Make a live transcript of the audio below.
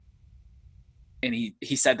and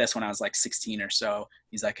he said this when I was like 16 or so.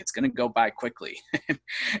 He's like, it's going to go by quickly.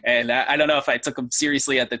 And I don't know if I took him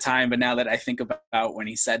seriously at the time, but now that I think about when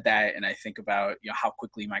he said that, and I think about, how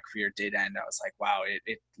quickly my career did end, I was like, wow,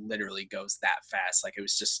 it literally goes that fast. Like it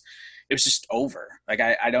was just over. Like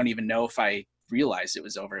I don't even know if I realized it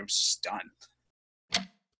was over. It was just done.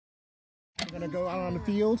 We're going to go out on the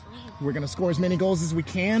field. We're going to score as many goals as we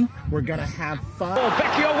can. We're going to have fun. Oh,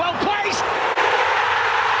 Vecchio, well placed.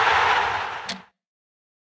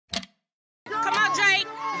 Come on, Jake.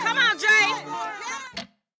 Come on, Jake.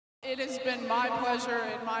 It has been my pleasure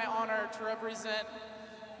and my honor to represent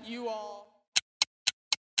you all.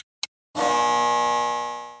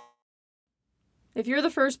 If you're the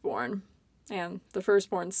firstborn, and the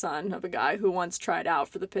firstborn son of a guy who once tried out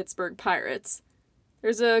for the Pittsburgh Pirates,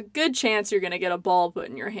 there's a good chance you're going to get a ball put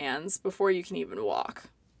in your hands before you can even walk.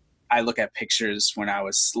 I look at pictures when I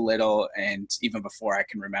was little, and even before I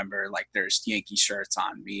can remember, like there's Yankee shirts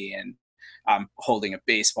on me, and I'm holding a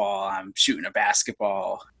baseball, I'm shooting a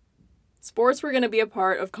basketball. Sports were going to be a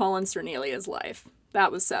part of Colin Cernelia's life.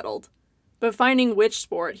 That was settled. But finding which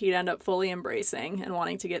sport he'd end up fully embracing and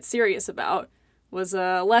wanting to get serious about was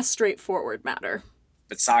a less straightforward matter.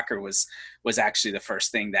 But soccer was actually the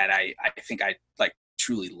first thing that I think I like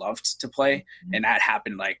truly loved to play, and that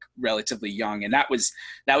happened like relatively young. And that was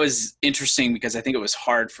interesting because I think it was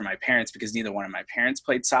hard for my parents because neither one of my parents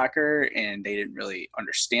played soccer and they didn't really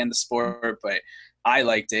understand the sport, but I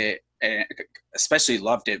liked it and especially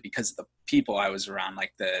loved it because of the people I was around,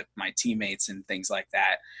 like my teammates and things like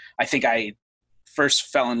that. I think I first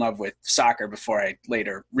fell in love with soccer before I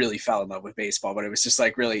later really fell in love with baseball, but it was just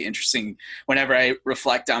like really interesting. Whenever I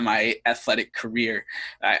reflect on my athletic career,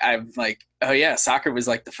 I'm like, oh yeah, soccer was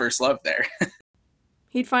like the first love there.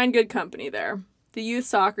 He'd find good company there. The youth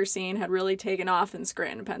soccer scene had really taken off in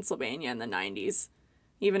Scranton, Pennsylvania in the 90s,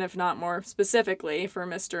 even if not more specifically for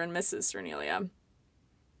Mr. and Mrs. Cernelia.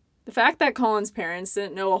 The fact that Colin's parents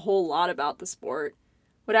didn't know a whole lot about the sport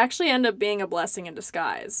would actually end up being a blessing in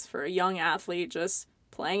disguise for a young athlete just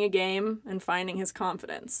playing a game and finding his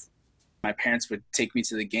confidence. My parents would take me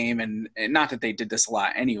to the game, and not that they did this a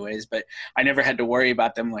lot anyways, but I never had to worry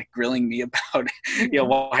about them like grilling me about,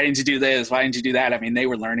 why didn't you do this? Why didn't you do that? I mean, they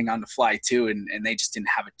were learning on the fly too, and they just didn't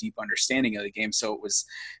have a deep understanding of the game. So it was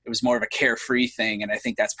more of a carefree thing. And I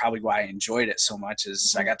think that's probably why I enjoyed it so much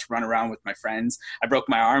is I got to run around with my friends. I broke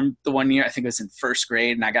my arm the one year, I think it was in first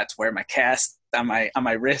grade, and I got to wear my cast on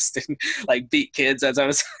my wrist and like beat kids as I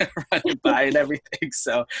was running by and everything.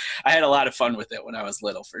 So I had a lot of fun with it when I was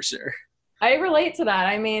little, for sure. I relate to that.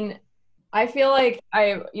 I mean, I feel like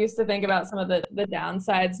I used to think about some of the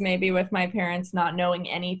downsides maybe with my parents not knowing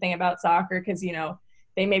anything about soccer because,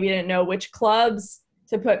 they maybe didn't know which clubs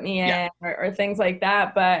to put me in or things like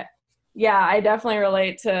that. But yeah, I definitely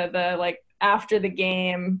relate to the like after the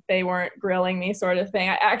game, they weren't grilling me sort of thing.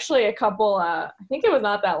 I think it was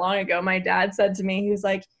not that long ago, my dad said to me, he's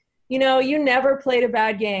like, you never played a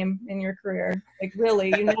bad game in your career. Like, really,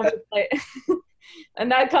 you never played.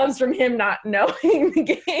 And that comes from him not knowing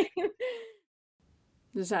the game.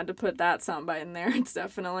 Just had to put that soundbite in there. It's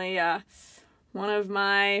definitely one of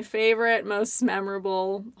my favorite, most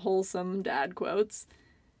memorable, wholesome dad quotes.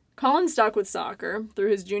 Colin stuck with soccer through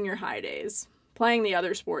his junior high days, playing the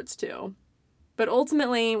other sports too. But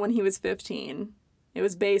ultimately, when he was 15, it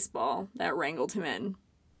was baseball that wrangled him in.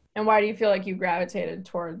 And why do you feel like you gravitated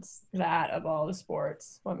towards that of all the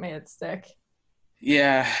sports? What made it stick?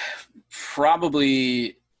 Yeah,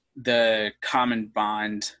 probably the common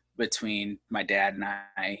bond between my dad and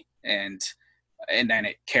I, and then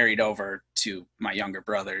it carried over to my younger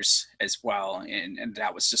brothers as well. And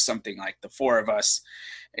that was just something like the four of us,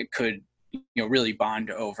 it could, really bond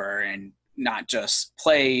over and not just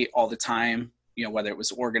play all the time, whether it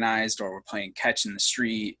was organized or we're playing catch in the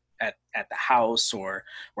street at the house or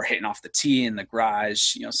we're hitting off the tee in the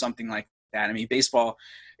garage, something like that. I mean, baseball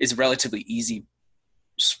is a relatively easy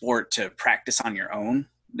sport to practice on your own.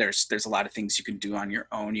 There's a lot of things you can do on your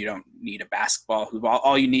own. You don't need a basketball hoop.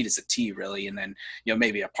 All you need is a tee, really, and then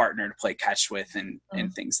maybe a partner to play catch with and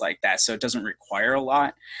things like that. So it doesn't require a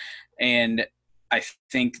lot. And I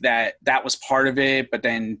think that was part of it. But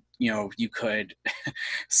then you could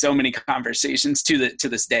so many conversations to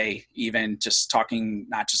this day, even just talking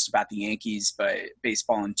not just about the Yankees but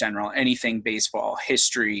baseball in general, anything baseball,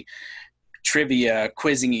 history, trivia,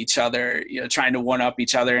 quizzing each other, trying to one up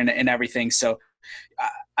each other and everything. So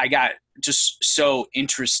I got just so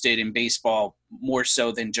interested in baseball more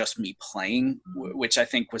so than just me playing, which I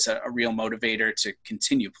think was a real motivator to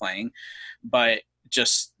continue playing. But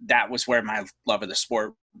just that was where my love of the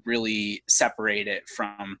sport really separated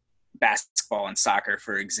from basketball and soccer,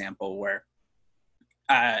 for example, where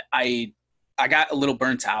I got a little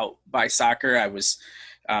burnt out by soccer. That was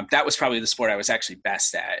probably the sport I was actually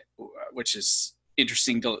best at, which is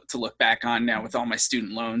interesting to look back on now with all my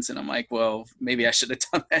student loans. And I'm like, well, maybe I should have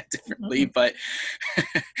done that differently, but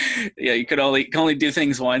yeah, you can only do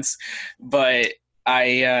things once. But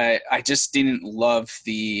I just didn't love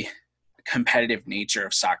the competitive nature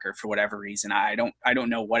of soccer for whatever reason. I don't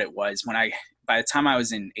know what it was. By the time I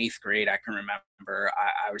was in 8th grade, I can remember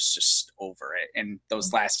I was just over it. And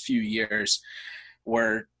those last few years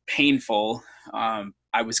were painful.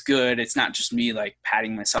 I was good. It's not just me like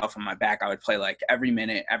patting myself on my back. I would play like every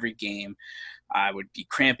minute, every game. I would be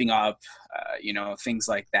cramping up, things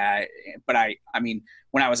like that. But I mean,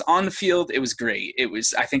 when I was on the field, it was great.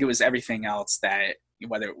 I think it was everything else that,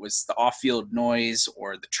 whether it was the off-field noise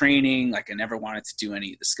or the training, like I never wanted to do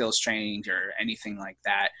any of the skills training or anything like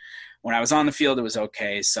that. When I was on the field, it was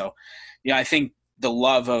okay. So, I think the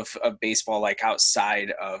love of baseball, like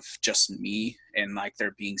outside of just me and like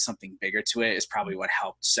there being something bigger to it, is probably what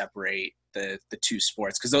helped separate the two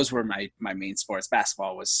sports. Cause those were my main sports.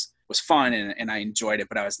 Basketball was fun and I enjoyed it,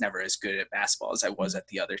 but I was never as good at basketball as I was at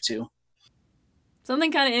the other two.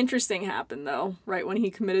 Something kind of interesting happened though, right when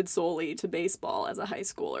he committed solely to baseball as a high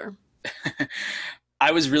schooler.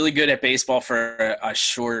 I was really good at baseball for a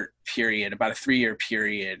short period, about a 3-year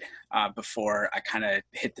period, before I kind of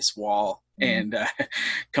hit this wall and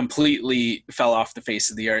completely fell off the face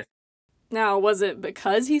of the earth. Now, was it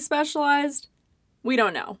because he specialized? We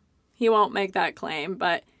don't know. He won't make that claim,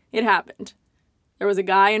 but it happened. There was a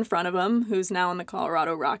guy in front of him who's now in the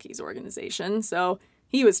Colorado Rockies organization, so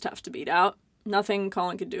he was tough to beat out. Nothing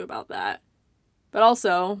Colin could do about that. But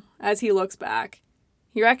also, as he looks back,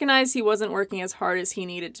 he recognized he wasn't working as hard as he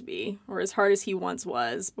needed to be, or as hard as he once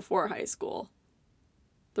was before high school.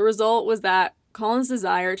 The result was that Colin's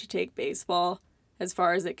desire to take baseball, as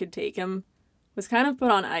far as it could take him, was kind of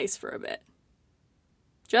put on ice for a bit.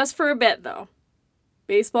 Just for a bit, though.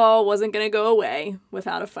 Baseball wasn't going to go away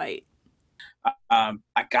without a fight. I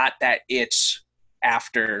got that itch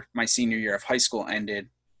after my senior year of high school ended,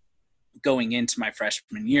 going into my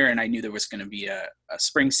freshman year, and I knew there was going to be a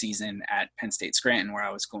spring season at Penn State Scranton where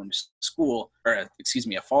I was going to school, a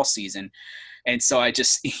fall season. And so I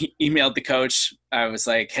just emailed the coach. I was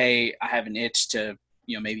like, hey, I have an itch to,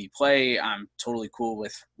 maybe play. I'm totally cool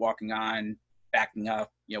with walking on, backing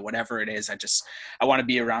up, whatever it is. I want to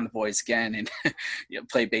be around the boys again and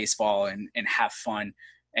play baseball and have fun.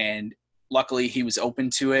 And luckily he was open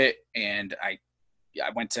to it. And I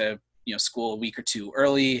went to, school a week or two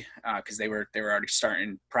early because they were already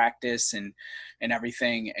starting practice and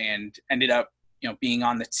everything, and ended up being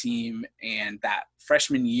on the team. And that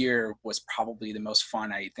freshman year was probably the most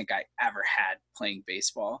fun I think I ever had playing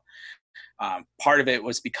baseball. Part of it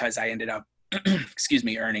was because I ended up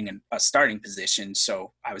earning a starting position,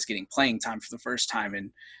 so I was getting playing time for the first time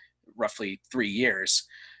in roughly 3 years.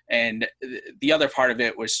 And the other part of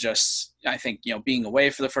it was just, I think, being away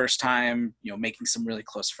for the first time, making some really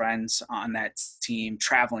close friends on that team,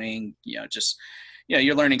 traveling,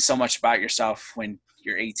 you're learning so much about yourself when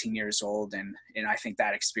you're 18 years old. And I think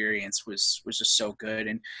that experience was just so good.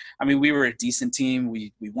 And I mean, we were a decent team.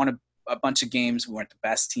 We won a bunch of games. We weren't the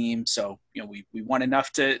best team. So, we won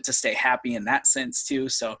enough to stay happy in that sense too.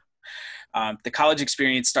 So the college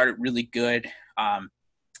experience started really good.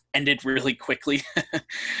 Ended really quickly,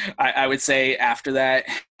 I would say, after that.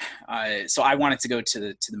 So I wanted to go to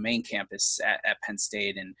the main campus at Penn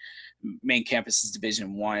State, and main campus is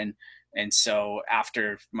Division I. And so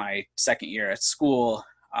after my second year at school,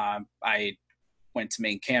 I went to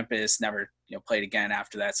main campus, never played again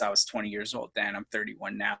after that. So I was 20 years old then. I'm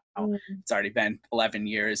 31 now. It's already been 11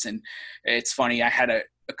 years. And it's funny, I had a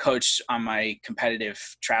coach on my competitive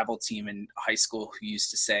travel team in high school who used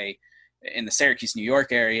to say, in the Syracuse, New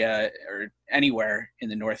York area, or anywhere in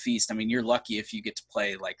the Northeast, I mean, you're lucky if you get to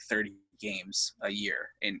play like 30 games a year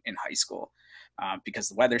in high school, because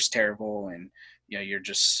the weather's terrible and, you're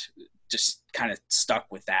just kind of stuck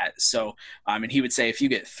with that. So, and he would say, if you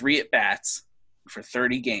get 3 at-bats for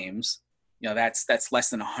 30 games, that's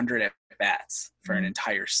less than 100 at-bats for an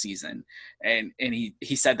entire season. And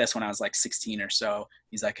he said this when I was like 16 or so.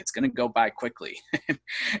 He's like, it's going to go by quickly.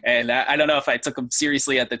 And I don't know if I took him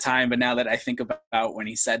seriously at the time, but now that I think about when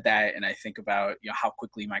he said that, and I think about, how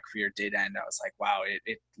quickly my career did end, I was like, wow,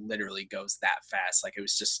 it literally goes that fast. Like it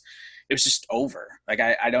was just over. Like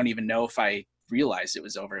I don't even know if I realized it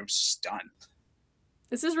was over. It was just done.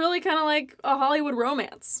 This is really kind of like a Hollywood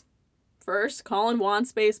romance. First, Colin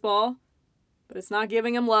wants baseball, but it's not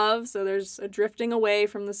giving him love, so there's a drifting away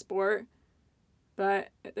from the sport. But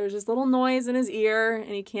there's this little noise in his ear,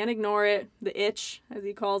 and he can't ignore it, the itch, as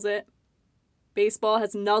he calls it. Baseball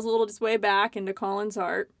has nuzzled its way back into Colin's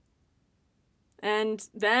heart. And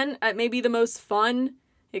then, at maybe the most fun,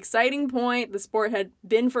 exciting point the sport had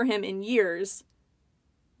been for him in years,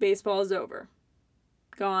 baseball is over.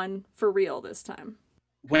 Gone for real this time.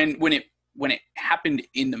 When it happened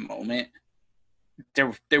in the moment,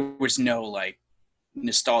 there was no like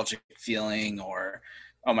nostalgic feeling or,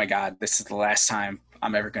 oh my God, this is the last time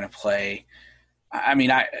I'm ever going to play. I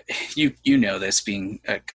mean, you know this, being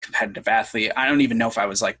a competitive athlete. I don't even know if I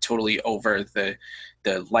was like totally over the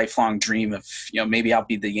lifelong dream of, maybe I'll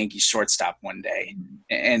be the Yankees shortstop one day.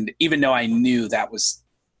 And even though I knew that was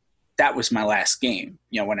my last game,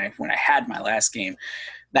 when I had my last game,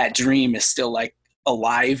 that dream is still like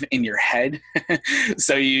alive in your head.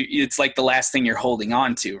 So it's like the last thing you're holding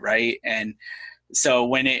on to, right? And so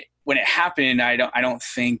when it happened, I don't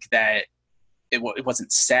think that it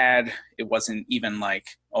wasn't sad. It wasn't even like,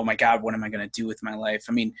 oh my God, what am I going to do with my life?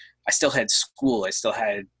 I mean, I still had school. I still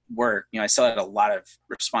had work. I still had a lot of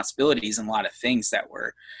responsibilities and a lot of things that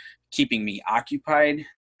were keeping me occupied.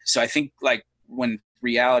 So I think like when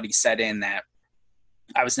reality set in that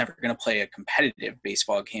I was never going to play a competitive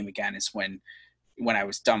baseball game again is when I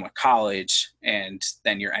was done with college, and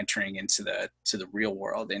then you're entering into the real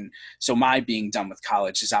world. And so my being done with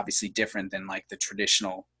college is obviously different than like the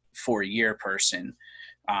traditional 4-year person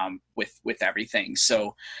with everything.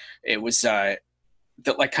 So it was like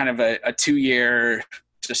kind of a 2-year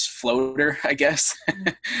just floater, I guess.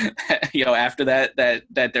 After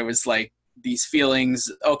that there was like these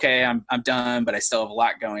feelings, okay, I'm done, but I still have a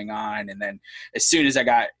lot going on. And then as soon as I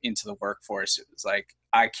got into the workforce, it was like,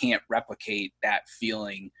 I can't replicate that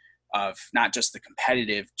feeling of not just the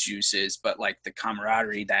competitive juices, but like the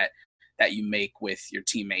camaraderie that you make with your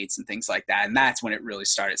teammates and things like that. And that's when it really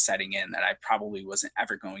started setting in that I probably wasn't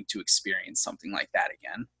ever going to experience something like that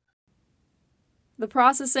again. The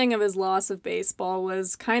processing of his loss of baseball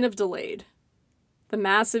was kind of delayed. The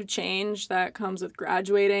massive change that comes with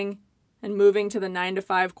graduating and moving to the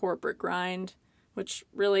 9-to-5 corporate grind, which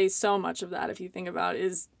really so much of that, if you think about it,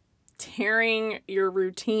 is tearing your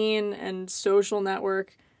routine and social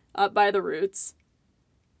network up by the roots.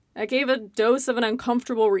 That gave a dose of an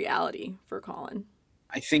uncomfortable reality for Colin.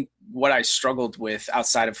 I think what I struggled with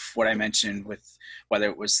outside of what I mentioned, with whether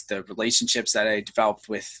it was the relationships that I developed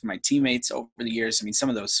with my teammates over the years. I mean, some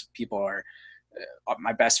of those people are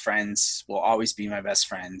my best friends, will always be my best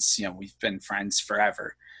friends. We've been friends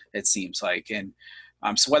forever, it seems like. And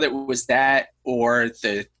so whether it was that or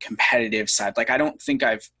the competitive side, like I don't think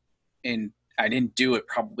I didn't do it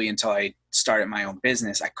probably until I started my own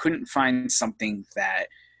business. I couldn't find something that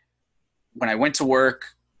when I went to work,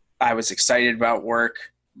 I was excited about work,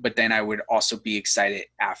 but then I would also be excited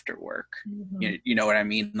after work. Mm-hmm. You know what I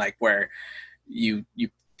mean? Like where you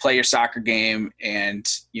play your soccer game and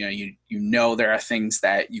you there are things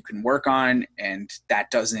that you can work on, and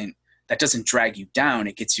that doesn't drag you down.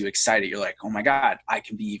 It gets you excited. You're like, oh my God, I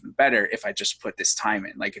can be even better if I just put this time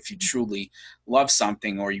in. Like if you truly love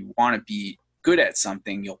something or you want to be good at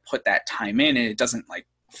something, you'll put that time in, and it doesn't like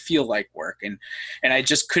feel like work. And I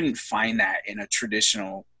just couldn't find that in a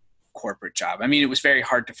traditional corporate job. I mean, it was very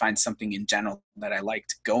hard to find something in general that I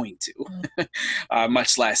liked going to,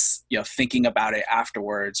 much less, thinking about it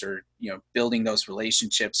afterwards, or, building those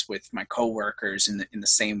relationships with my coworkers in the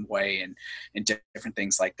same way, and different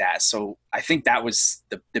things like that. So I think that was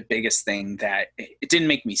the biggest thing. That it didn't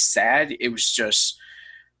make me sad. It was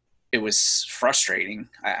frustrating.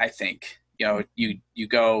 I think, you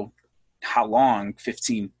go how long,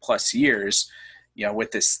 15 plus years,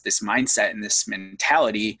 with this mindset and this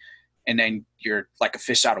mentality, and then you're like a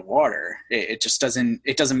fish out of water. It just doesn't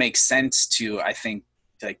make sense to, I think,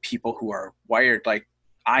 like people who are wired like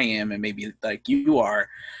I am, and maybe like you are,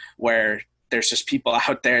 where there's just people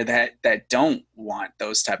out there that don't want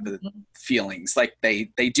those type of feelings. Like they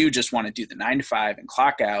do just want to do the 9-to-5 and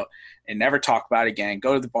clock out and never talk about it again,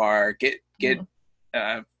 go to the bar, get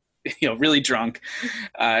really drunk,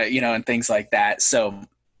 and things like that. So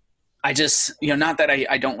I just, not that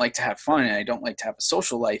I don't like to have fun and I don't like to have a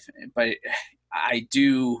social life, but I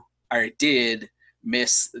did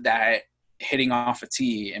miss that hitting off a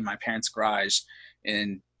tee in my parents' garage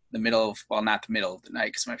in the middle of, well, not the middle of the night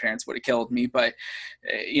because my parents would have killed me, but,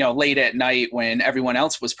 late at night when everyone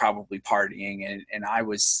else was probably partying, and I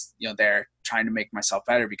was, there trying to make myself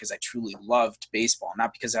better because I truly loved baseball,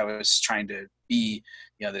 not because I was trying to be,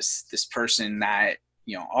 this person that,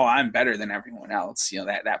 oh, I'm better than everyone else,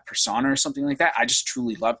 that persona or something like that. I just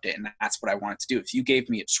truly loved it. And that's what I wanted to do. If you gave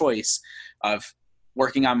me a choice of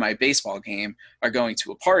working on my baseball game or going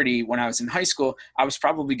to a party when I was in high school, I was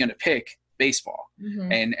probably going to pick baseball.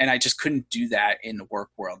 Mhm. And I just couldn't do that in the work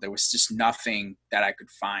world. There was just nothing that I could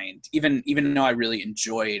find, even though I really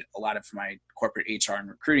enjoyed a lot of my corporate HR and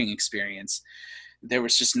recruiting experience. There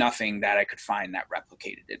was just nothing that I could find that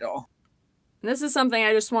replicated it all. This is something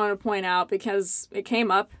I just wanted to point out because it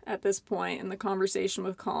came up at this point in the conversation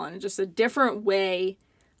with Colin. Just a different way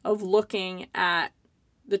of looking at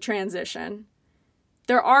the transition.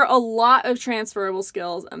 There are a lot of transferable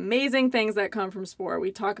skills, amazing things that come from sport.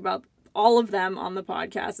 We talk about all of them on the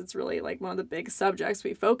podcast. It's really like one of the big subjects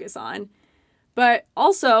we focus on. But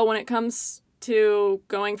also when it comes to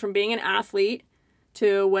going from being an athlete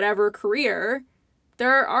to whatever career,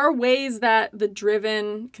 there are ways that the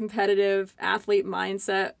driven, competitive athlete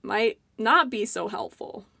mindset might not be so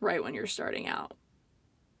helpful right when you're starting out.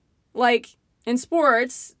 Like in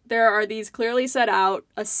sports, there are these clearly set out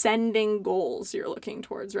ascending goals you're looking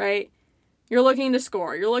towards, right? You're looking to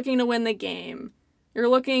score. You're looking to win the game. You're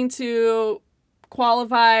looking to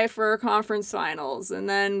qualify for conference finals and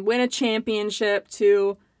then win a championship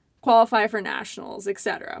to qualify for nationals,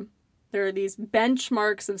 etc. There are these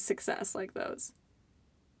benchmarks of success like those.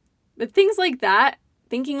 But things like that,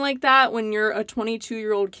 thinking like that when you're a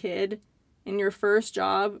 22-year-old kid in your first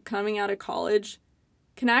job coming out of college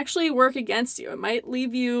can actually work against you. It might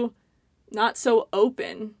leave you not so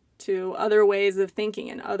open to other ways of thinking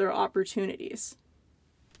and other opportunities.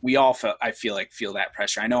 We all feel that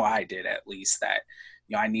pressure. I know I did, at least, that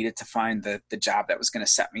I needed to find the job that was going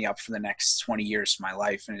to set me up for the next 20 years of my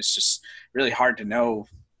life. And it's just really hard to know,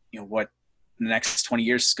 what the next 20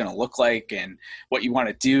 years is going to look like and what you want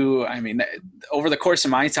to do. I mean, over the course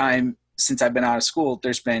of my time since I've been out of school,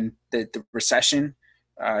 there's been the recession,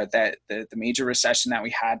 that the major recession that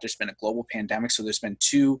we had. There's been a global pandemic. So there's been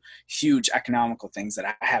two huge economical things that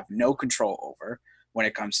I have no control over when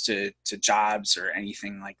it comes to jobs or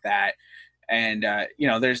anything like that. And,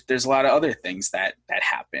 there's a lot of other things that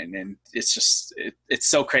happen. And it's just, it's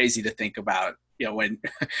so crazy to think about,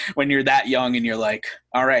 when you're that young and you're like,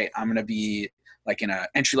 all right, I'm going to be like in an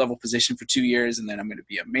entry level position for 2 years, and then I'm going to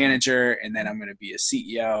be a manager, and then I'm going to be a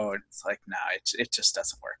CEO. And it's like, no, it just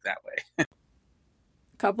doesn't work that way.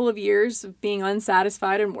 A couple of years of being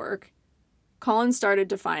unsatisfied in work, Colin started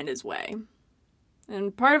to find his way.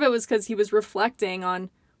 And part of it was because he was reflecting on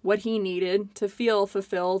what he needed to feel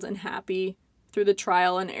fulfilled and happy through the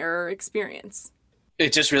trial and error experience.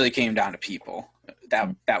 It just really came down to people.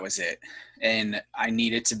 That was it. And I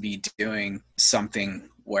needed to be doing something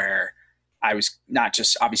where I was not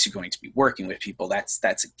just obviously going to be working with people. That's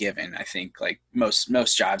a given. I think like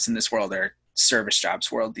most jobs in this world are service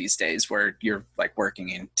jobs world these days, where you're like working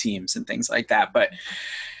in teams and things like that. But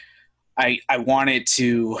I wanted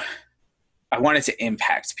to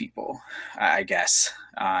impact people, I guess.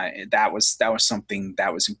 That was something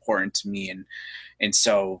that was important to me. And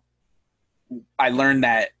so I learned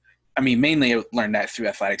that, mainly I learned that through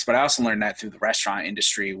athletics, but I also learned that through the restaurant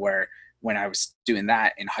industry, where when I was doing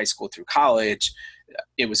that in high school through college,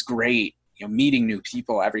 it was great, meeting new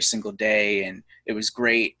people every single day. And it was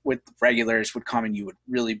great with regulars would come and you would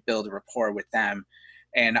really build a rapport with them.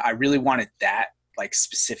 And I really wanted that like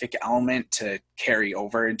specific element to carry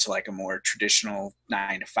over into like a more traditional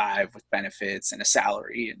 9-to-5 with benefits and a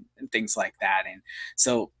salary and things like that. And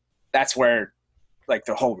so that's where like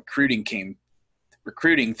the whole recruiting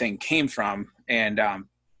thing came from. And,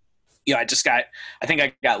 I think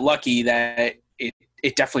I got lucky that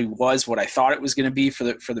it definitely was what I thought it was going to be for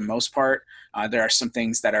the most part. There are some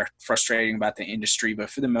things that are frustrating about the industry, but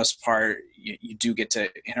for the most part, you do get to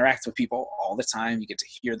interact with people all the time. You get to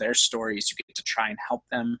hear their stories. You get to try and help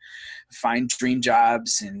them find dream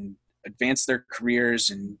jobs and advance their careers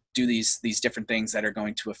and do these different things that are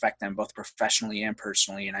going to affect them both professionally and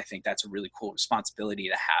personally. And I think that's a really cool responsibility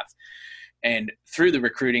to have. And through the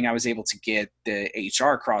recruiting, I was able to get the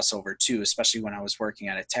HR crossover too, especially when I was working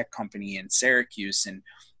at a tech company in Syracuse. And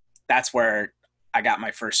that's where I got my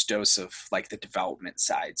first dose of like the development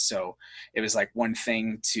side. So it was like one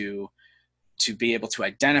thing to be able to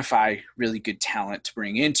identify really good talent to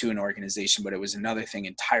bring into an organization, but it was another thing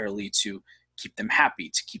entirely to keep them happy,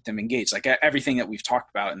 to keep them engaged. Like everything that we've talked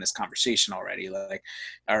about in this conversation already, like,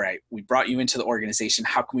 all right, we brought you into the organization.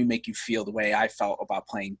 How can we make you feel the way I felt about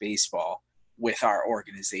playing baseball with our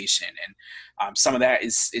organization? And some of that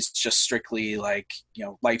is just strictly like,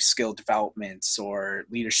 life skill developments or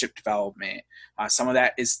leadership development. Some of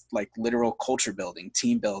that is like literal culture building,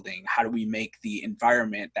 team building. How do we make the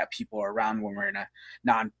environment that people are around when we're in a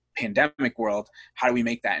non-pandemic world? How do we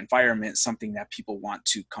make that environment something that people want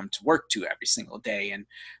to come to work to every single day? And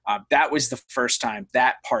that was the first time,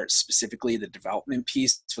 that part specifically, the development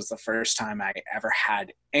piece, was the first time I ever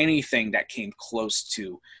had anything that came close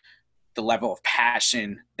to the level of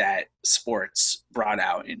passion that sports brought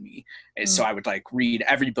out in me. And so I would like read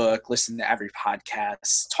every book, listen to every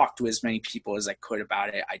podcast, talk to as many people as I could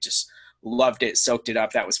about it. I just loved it, soaked it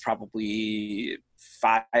up. That was probably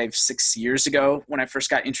 5-6 years ago when I first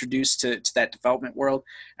got introduced to that development world.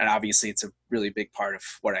 And obviously it's a really big part of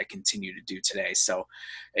what I continue to do today. So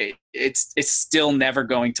it's still never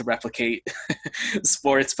going to replicate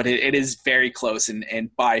sports, but it is very close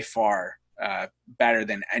and by far better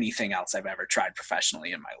than anything else I've ever tried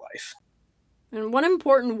professionally in my life. And one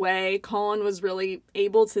important way Colin was really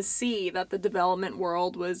able to see that the development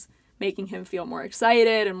world was making him feel more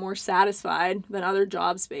excited and more satisfied than other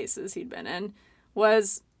job spaces he'd been in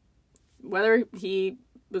was, whether he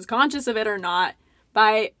was conscious of it or not,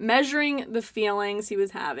 by measuring the feelings he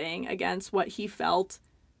was having against what he felt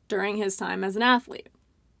during his time as an athlete.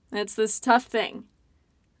 And it's this tough thing.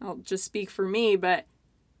 I'll just speak for me, but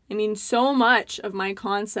I mean, so much of my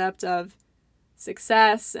concept of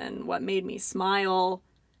success and what made me smile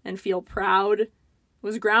and feel proud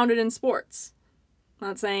was grounded in sports. I'm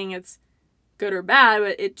not saying it's good or bad,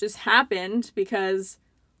 but it just happened because,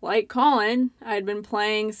 like Colin, I'd been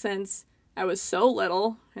playing since I was so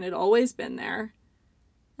little and had always been there.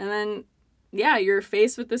 And then, yeah, you're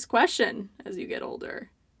faced with this question as you get older.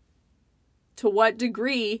 To what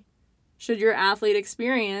degree should your athlete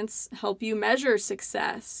experience help you measure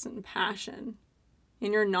success and passion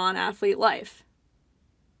in your non-athlete life?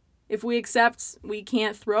 If we accept we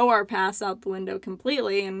can't throw our past out the window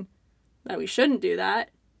completely and that we shouldn't do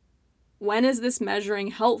that, when is this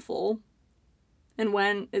measuring helpful and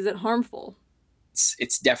when is it harmful?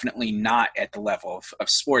 It's definitely not at the level of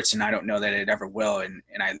sports, and I don't know that it ever will. And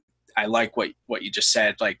I like what you just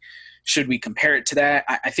said. Like, should we compare it to that?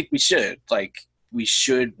 I think we should. Like, we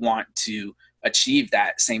should want to achieve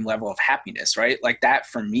that same level of happiness, right? Like, that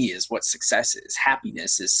for me is what success is.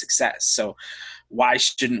 Happiness is success. So why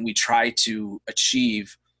shouldn't we try to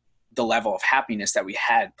achieve the level of happiness that we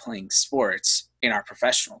had playing sports in our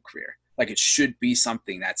professional career? Like, it should be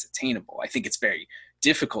something that's attainable. I think it's very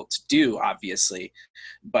difficult to do, obviously,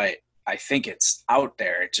 but I think it's out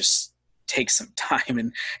there. It just takes some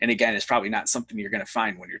time. And again, it's probably not something you're going to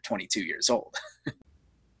find when you're 22 years old.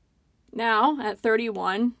 Now, at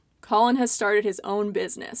 31, Colin has started his own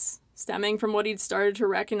business, stemming from what he'd started to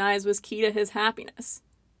recognize was key to his happiness.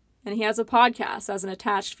 And he has a podcast as an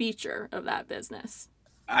attached feature of that business.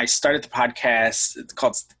 I started the podcast. It's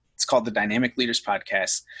called the Dynamic Leaders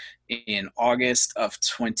Podcast in August of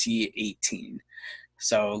 2018.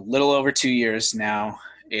 So a little over 2 years now.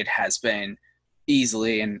 It has been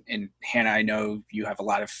easily, and Hannah, I know you have a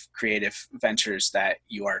lot of creative ventures that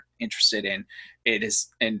you are interested in. It is,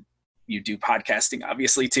 and you do podcasting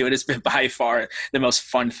obviously too. It has been by far the most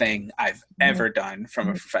fun thing I've ever done from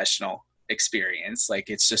a professional experience. Like,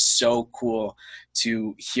 it's just so cool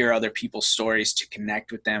to hear other people's stories, to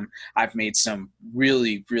connect with them. I've made some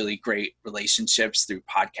really, really great relationships through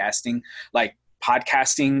podcasting. Like,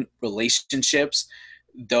 podcasting relationships,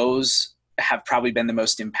 those have probably been the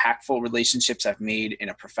most impactful relationships I've made in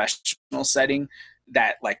a professional setting,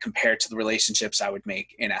 that, like, compared to the relationships I would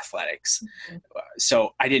make in athletics.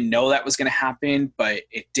 So I didn't know that was going to happen, but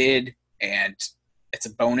it did. And it's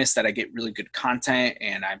a bonus that I get really good content,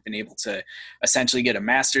 and I've been able to essentially get a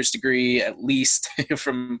master's degree, at least,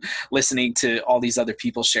 from listening to all these other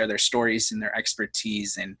people share their stories and their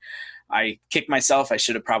expertise. And I kick myself. I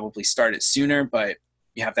should have probably started sooner, but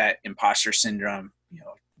you have that imposter syndrome,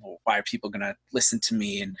 well, why are people going to listen to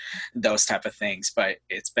me, and those type of things. But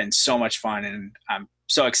it's been so much fun, and I'm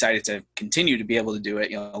so excited to continue to be able to do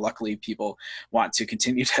it. Luckily people want to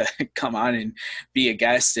continue to come on and be a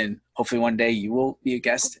guest, and hopefully one day you will be a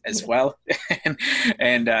guest as well.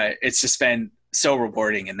 and it's just been so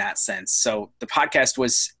rewarding in that sense. So the podcast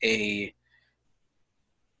was a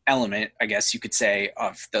element, I guess you could say,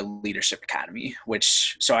 of the Leadership Academy,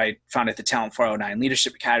 so I founded the Talent 409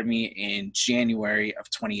 Leadership Academy in January of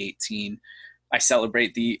 2018. I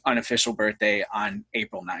celebrate the unofficial birthday on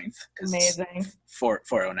April 9th. Amazing.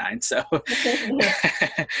 409. So,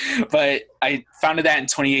 but I founded that in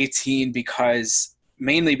 2018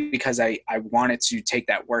 mainly because I wanted to take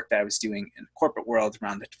that work that I was doing in the corporate world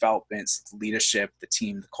around the developments, the leadership, the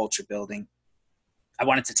team, the culture building. I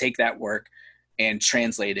wanted to take that work and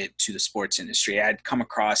translate it to the sports industry. I'd come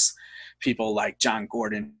across people like John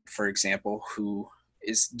Gordon, for example, who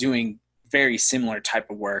is doing very similar type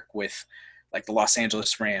of work with, like, the Los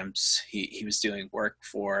Angeles Rams. He was doing work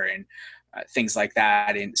for, and things like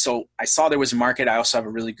that. And so I saw there was a market. I also have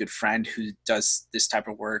a really good friend who does this type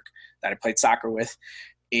of work that I played soccer with.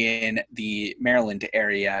 in the Maryland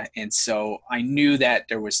area. And so I knew that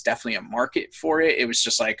there was definitely a market for it. It was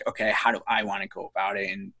just like, okay, how do I want to go about it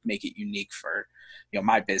and make it unique for,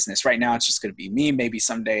 my business? Right now, it's just going to be me. Maybe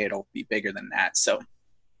someday it'll be bigger than that. So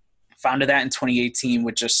founded that in 2018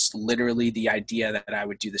 with just literally the idea that I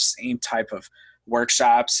would do the same type of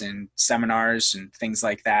workshops and seminars and things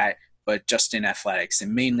like that, but just in athletics,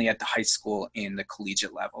 and mainly at the high school and the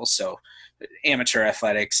collegiate level. So amateur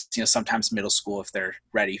athletics, sometimes middle school if they're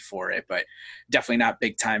ready for it, but definitely not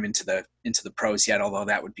big time into the pros yet, although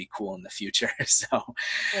that would be cool in the future. So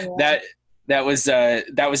that was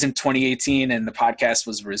in 2018, and the podcast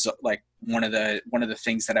was like one of the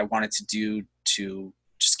things that I wanted to do to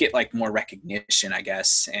just get like more recognition, I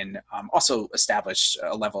guess, and also establish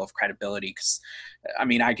a level of credibility, because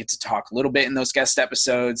I get to talk a little bit in those guest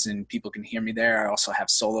episodes and people can hear me there. I also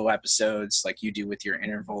have solo episodes like you do with your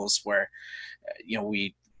intervals where,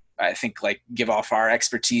 we, I think, like give off our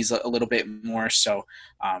expertise a little bit more. So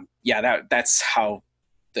that's how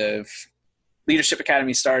the Leadership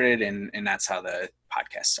Academy started, and that's how the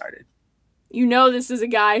podcast started. This is a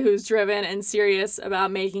guy who's driven and serious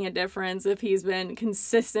about making a difference if he's been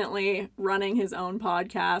consistently running his own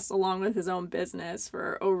podcast along with his own business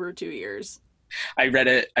for over 2 years. I read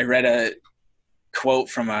a quote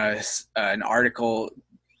from an article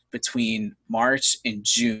between March and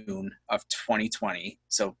June of 2020.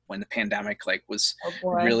 So when the pandemic was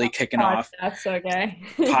really kicking off, that's okay.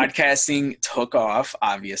 Podcasting took off.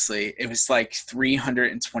 Obviously, it was like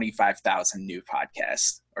 325,000 new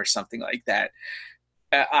podcasts or something like that.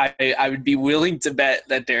 I would be willing to bet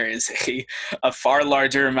that there is a far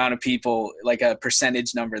larger amount of people, like a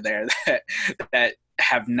percentage number there, that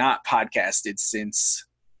have not podcasted since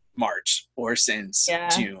March or since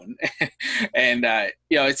June. And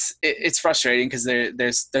it's frustrating because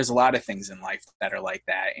there's a lot of things in life that are like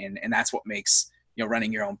that, and that's what makes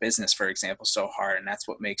running your own business, for example, so hard, and that's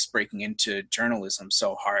what makes breaking into journalism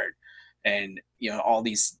so hard. And all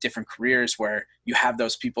these different careers where you have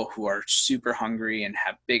those people who are super hungry and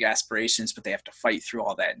have big aspirations, but they have to fight through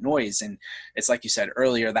all that noise. And it's like you said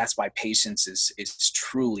earlier, that's why patience is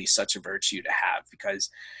truly such a virtue to have,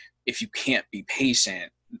 because if you can't be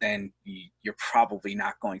patient, then you're probably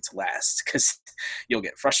not going to last, because you'll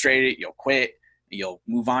get frustrated, you'll quit, you'll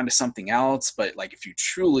move on to something else. But like, if you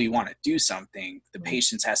truly want to do something, the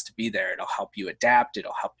patience has to be there. It'll help you adapt.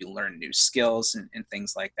 It'll help you learn new skills and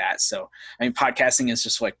things like that. So, podcasting is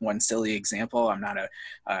just like one silly example. I'm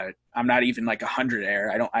not even like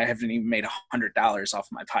 100 I haven't even made $100 off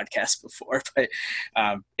of my podcast before, but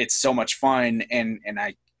it's so much fun. And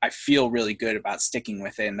I feel really good about sticking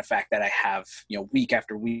with it. And the fact that I have, week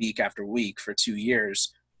after week after week for 2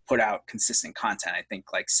 years, put out consistent content, I think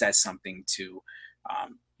says something to,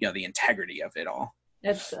 the integrity of it all.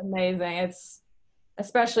 It's amazing. It's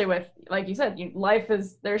especially with, like you said,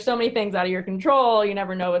 there's so many things out of your control. You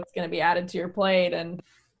never know what's going to be added to your plate. And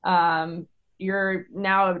you're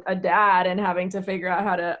now a dad and having to figure out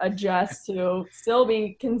how to adjust to still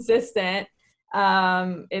be consistent.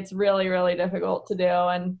 It's really, really difficult to do.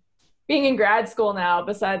 And being in grad school now,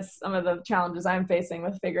 besides some of the challenges I'm facing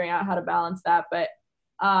with figuring out how to balance that, but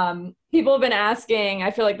people have been asking,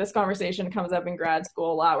 I feel like this conversation comes up in grad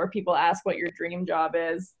school a lot, where people ask what your dream job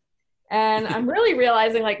is. And I'm really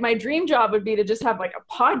realizing my dream job would be to just have a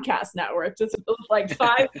podcast network, just 5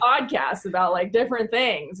 podcasts about different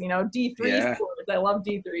things, D3 sports. I love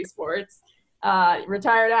D3 sports,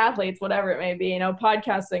 retired athletes, whatever it may be.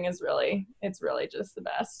 Podcasting is really just the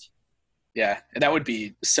best. Yeah, that would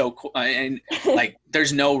be so cool. And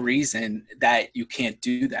there's no reason that you can't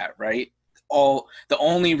do that, right? The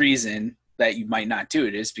only reason that you might not do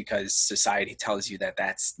it is because society tells you that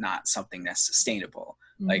that's not something that's sustainable.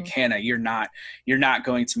 Mm-hmm. Like, Hannah, you're not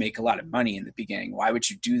going to make a lot of money in the beginning. Why would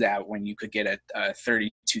you do that when you could get a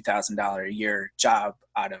 $32,000 a year job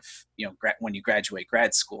out of, when you graduate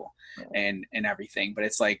grad school and everything? But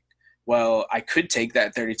it's like, well, I could take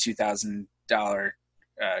that $32,000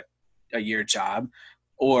 a year job,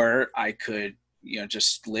 or I could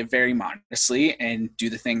just live very modestly and do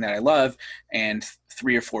the thing that I love. And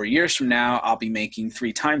 3 or 4 years from now, I'll be making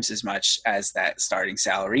 3 times as much as that starting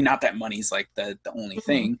salary. Not that money's the only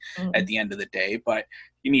thing at the end of the day, but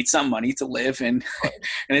you need some money to live. And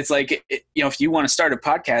it's if you want to start a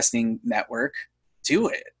podcasting network, do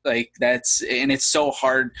it. And it's so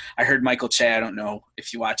hard. I heard Michael Che, I don't know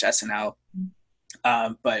if you watch SNL,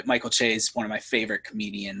 but Michael Che is one of my favorite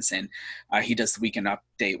comedians, and he does the Weekend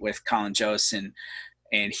Update with Colin Jost, and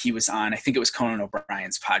he was on, I think it was Conan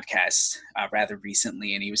O'Brien's podcast rather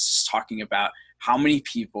recently, and he was just talking about how many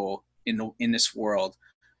people in this world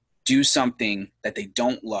do something that they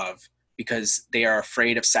don't love because they are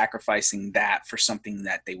afraid of sacrificing that for something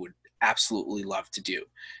that they would absolutely love to do.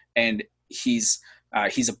 And he's a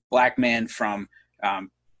black man from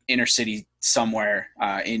inner city somewhere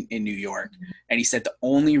in New York. And he said the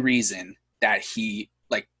only reason that he,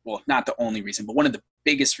 like, well, not the only reason, but one of the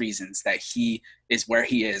biggest reasons that he is where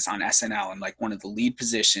he is on SNL and like one of the lead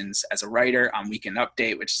positions as a writer on Weekend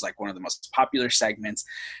Update, which is like one of the most popular segments,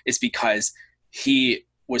 is because he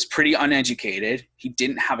was pretty uneducated. He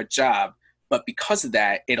didn't have a job, but because of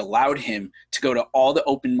that, it allowed him to go to all the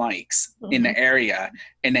open mics in the area.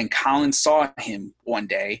 And then Colin saw him one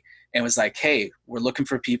day and was like, hey, we're looking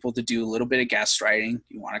for people to do a little bit of guest writing.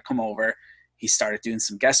 You want to come over? He started doing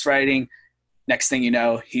some guest writing. Next thing you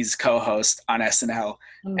know, he's co-host on SNL.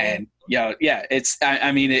 And, it's,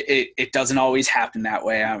 I mean, it doesn't always happen that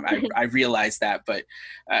way. I realize that, but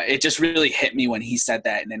it just really hit me when he said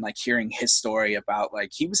that. And then like hearing his story about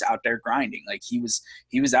like, he was out there grinding. Like he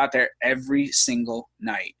was out there every single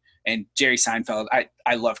night. And Jerry Seinfeld,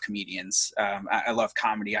 I love comedians. I love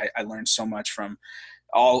comedy. I learned so much from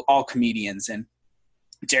all comedians. And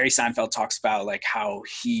Jerry Seinfeld talks about like how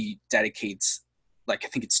he dedicates, like, I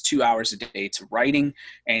think it's 2 hours a day to writing,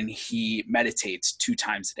 and he meditates 2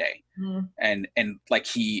 times a day. And like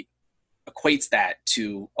he equates that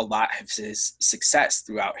to a lot of his success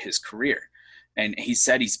throughout his career. And he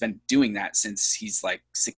said he's been doing that since he's like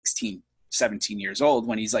 16, 17 years old,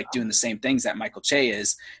 when he's like doing the same things that Michael Che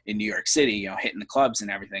is in New York City, you know, hitting the clubs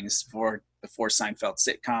and everything. This is before Seinfeld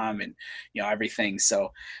sitcom and, you know, everything.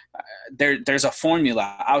 So there's a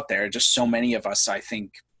formula out there. Just so many of us, I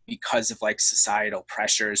think, because of like societal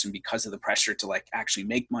pressures and because of the pressure to like actually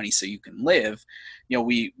make money so you can live, you know,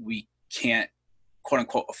 we can't quote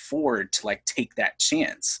unquote afford to like take that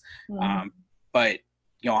chance. But,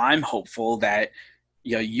 you know, I'm hopeful that,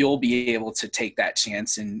 you know, you'll be able to take that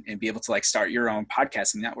chance and be able to like start your own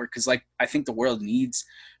podcasting network. Cause like, I think the world needs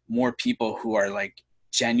more people who are like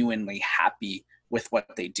genuinely happy with what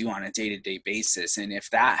they do on a day-to-day basis. And if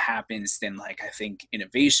that happens, then like, I think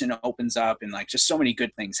innovation opens up and like just so many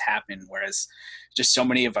good things happen. Whereas just so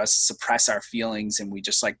many of us suppress our feelings and we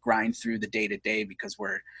just like grind through the day-to-day because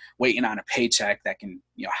we're waiting on a paycheck that can,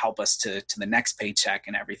 you know, help us to the next paycheck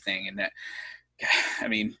and everything. And that, I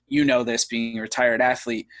mean, you know, this being a retired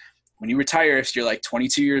athlete, when you retire, if you're like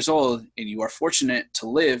 22 years old and you are fortunate to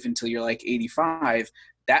live until you're like 85,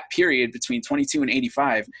 that period between 22 and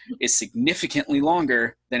 85 is significantly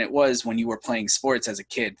longer than it was when you were playing sports as a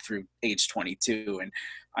kid through age 22. And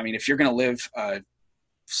I mean, if you're going to live a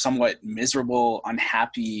somewhat miserable,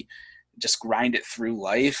 unhappy, just grind it through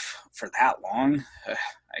life for that long,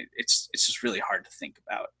 it's just really hard to think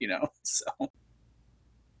about, you know? So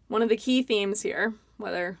one of the key themes here,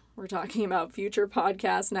 whether we're talking about future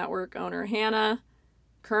podcast network owner Hannah,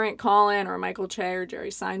 current Colin, or Michael Che or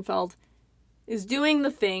Jerry Seinfeld, is doing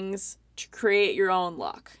the things to create your own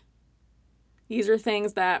luck. These are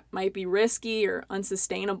things that might be risky or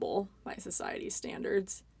unsustainable by society's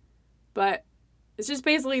standards, but it's just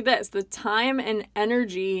basically this: the time and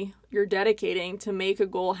energy you're dedicating to make a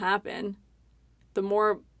goal happen, the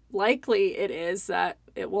more likely it is that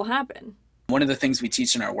it will happen. One of the things we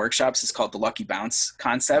teach in our workshops is called the Lucky Bounce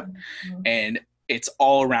concept, and it's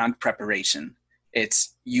all around preparation.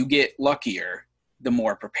 It's you get luckier the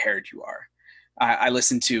more prepared you are. I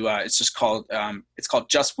listen to it's called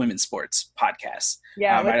Just Women's Sports podcast.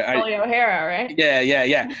 Yeah, with Kelly O'Hara, right?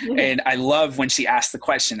 Yeah. And I love when she asked the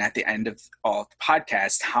question at the end of all the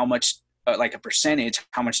podcast, how much, like a percentage,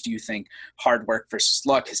 how much do you think hard work versus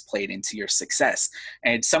luck has played into your success?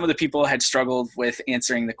 And some of the people had struggled with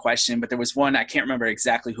answering the question, but there was one, I can't remember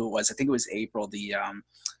exactly who it was. I think it was April.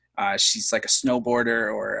 She's like a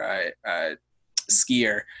snowboarder or a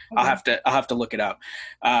skier. Okay. I'll have to look it up.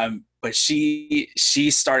 But she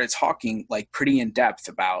started talking like pretty in depth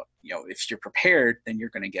about, you know, if you're prepared, then you're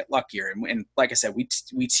going to get luckier. And like I said,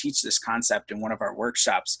 we teach this concept in one of our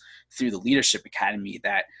workshops through the Leadership Academy,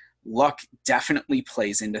 that luck definitely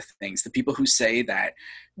plays into things. The people who say that,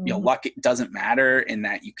 you know, luck doesn't matter and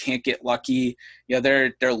that you can't get lucky, you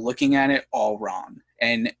know, they're looking at it all wrong.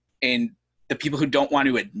 And the people who don't want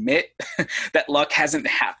to admit that luck hasn't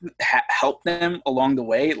helped them along the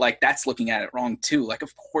way, like that's looking at it wrong too. Like,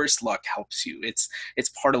 of course luck helps you. It's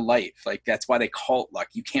part of life. Like, that's why they call it luck.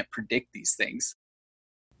 You can't predict these things.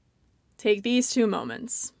 Take these 2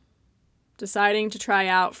 moments. Deciding to try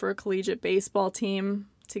out for a collegiate baseball team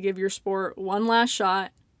to give your sport one last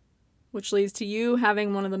shot, which leads to you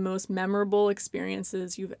having one of the most memorable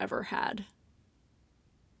experiences you've ever had.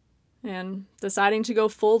 And deciding to go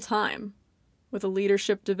full-time with a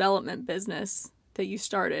leadership development business that you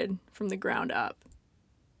started from the ground up.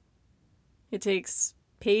 It takes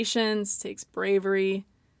patience, takes bravery,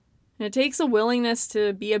 and it takes a willingness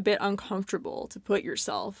to be a bit uncomfortable, to put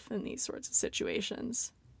yourself in these sorts of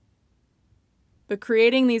situations. But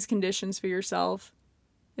creating these conditions for yourself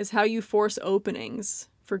is how you force openings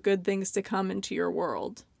for good things to come into your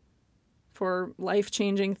world, for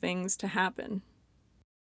life-changing things to happen.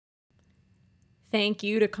 Thank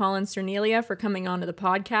you to Colin Cernelia for coming onto the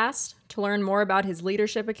podcast. To learn more about his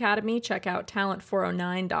Leadership Academy, check out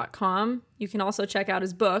talent409.com. You can also check out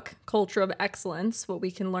his book, Culture of Excellence, What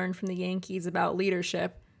We Can Learn from the Yankees About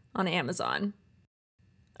Leadership, on Amazon.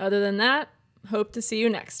 Other than that, hope to see you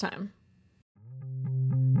next time.